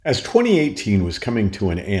As 2018 was coming to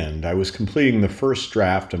an end, I was completing the first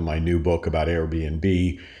draft of my new book about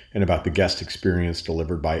Airbnb and about the guest experience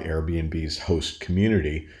delivered by Airbnb's host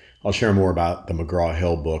community. I'll share more about the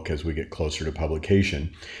McGraw-Hill book as we get closer to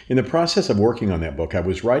publication. In the process of working on that book, I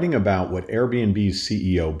was writing about what Airbnb's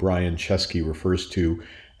CEO Brian Chesky refers to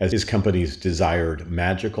as his company's desired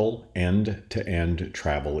magical end-to-end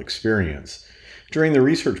travel experience. During the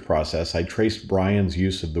research process, I traced Brian's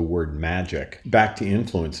use of the word magic back to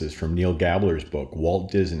influences from Neil Gabler's book,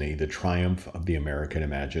 Walt Disney, The Triumph of the American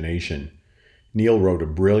Imagination. Neil wrote a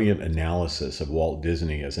brilliant analysis of Walt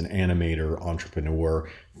Disney as an animator, entrepreneur,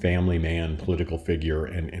 family man, political figure,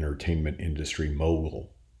 and entertainment industry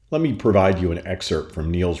mogul. Let me provide you an excerpt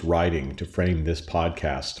from Neil's writing to frame this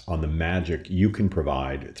podcast on the magic you can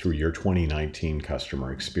provide through your 2019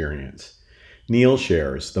 customer experience. Neil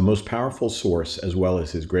shares the most powerful source as well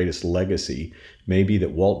as his greatest legacy may be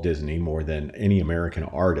that Walt Disney, more than any American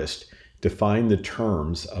artist, defined the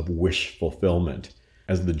terms of wish fulfillment.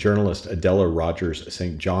 As the journalist Adela Rogers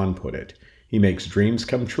St. John put it, he makes dreams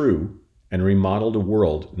come true and remodeled a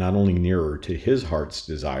world not only nearer to his heart's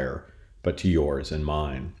desire, but to yours and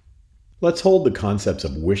mine. Let's hold the concepts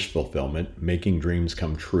of wish fulfillment, making dreams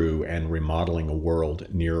come true, and remodeling a world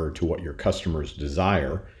nearer to what your customers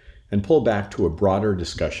desire, and pull back to a broader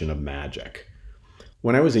discussion of magic.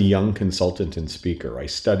 When I was a young consultant and speaker, I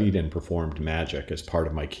studied and performed magic as part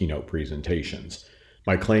of my keynote presentations.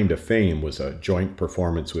 My claim to fame was a joint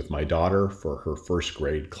performance with my daughter for her first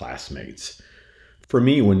grade classmates. For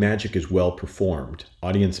me, when magic is well performed,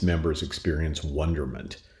 audience members experience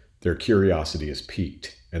wonderment. Their curiosity is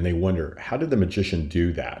piqued, and they wonder, how did the magician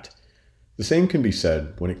do that? The same can be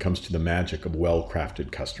said when it comes to the magic of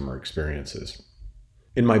well-crafted customer experiences.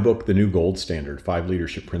 In my book, The New Gold Standard, 5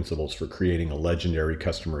 Leadership Principles for Creating a Legendary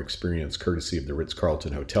Customer Experience courtesy of the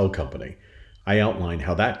Ritz-Carlton Hotel Company, I outline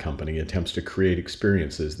how that company attempts to create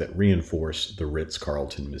experiences that reinforce the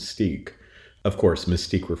Ritz-Carlton mystique. Of course,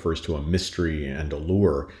 mystique refers to a mystery and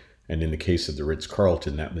allure, and in the case of the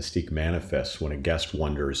Ritz-Carlton, that mystique manifests when a guest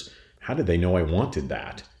wonders, how did they know I wanted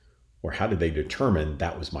that? Or how did they determine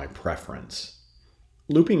that was my preference?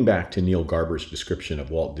 Looping back to Neil Garber's description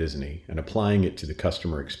of Walt Disney and applying it to the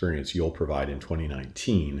customer experience you'll provide in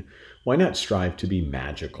 2019, why not strive to be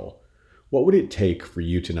magical? What would it take for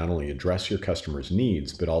you to not only address your customers'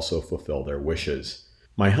 needs, but also fulfill their wishes?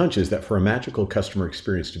 My hunch is that for a magical customer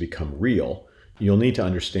experience to become real, you'll need to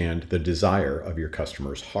understand the desire of your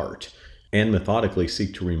customer's heart and methodically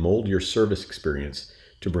seek to remold your service experience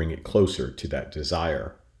to bring it closer to that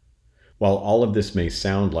desire. While all of this may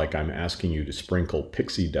sound like I'm asking you to sprinkle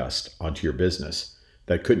pixie dust onto your business,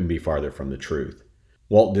 that couldn't be farther from the truth.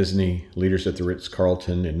 Walt Disney, leaders at the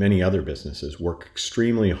Ritz-Carlton, and many other businesses work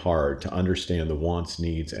extremely hard to understand the wants,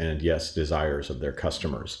 needs, and yes, desires of their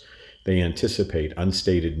customers. They anticipate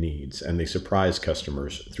unstated needs, and they surprise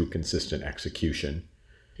customers through consistent execution.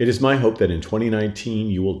 It is my hope that in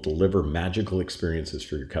 2019 you will deliver magical experiences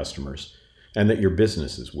for your customers, and that your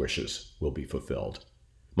business's wishes will be fulfilled.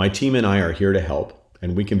 My team and I are here to help,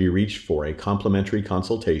 and we can be reached for a complimentary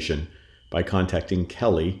consultation by contacting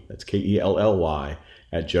Kelly, that's Kelly,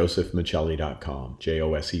 at josephmichelli.com,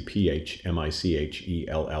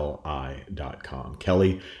 josephmichelli.com,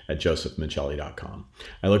 Kelly at josephmichelli.com.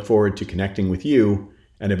 I look forward to connecting with you,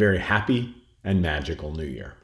 and a very happy and magical new year.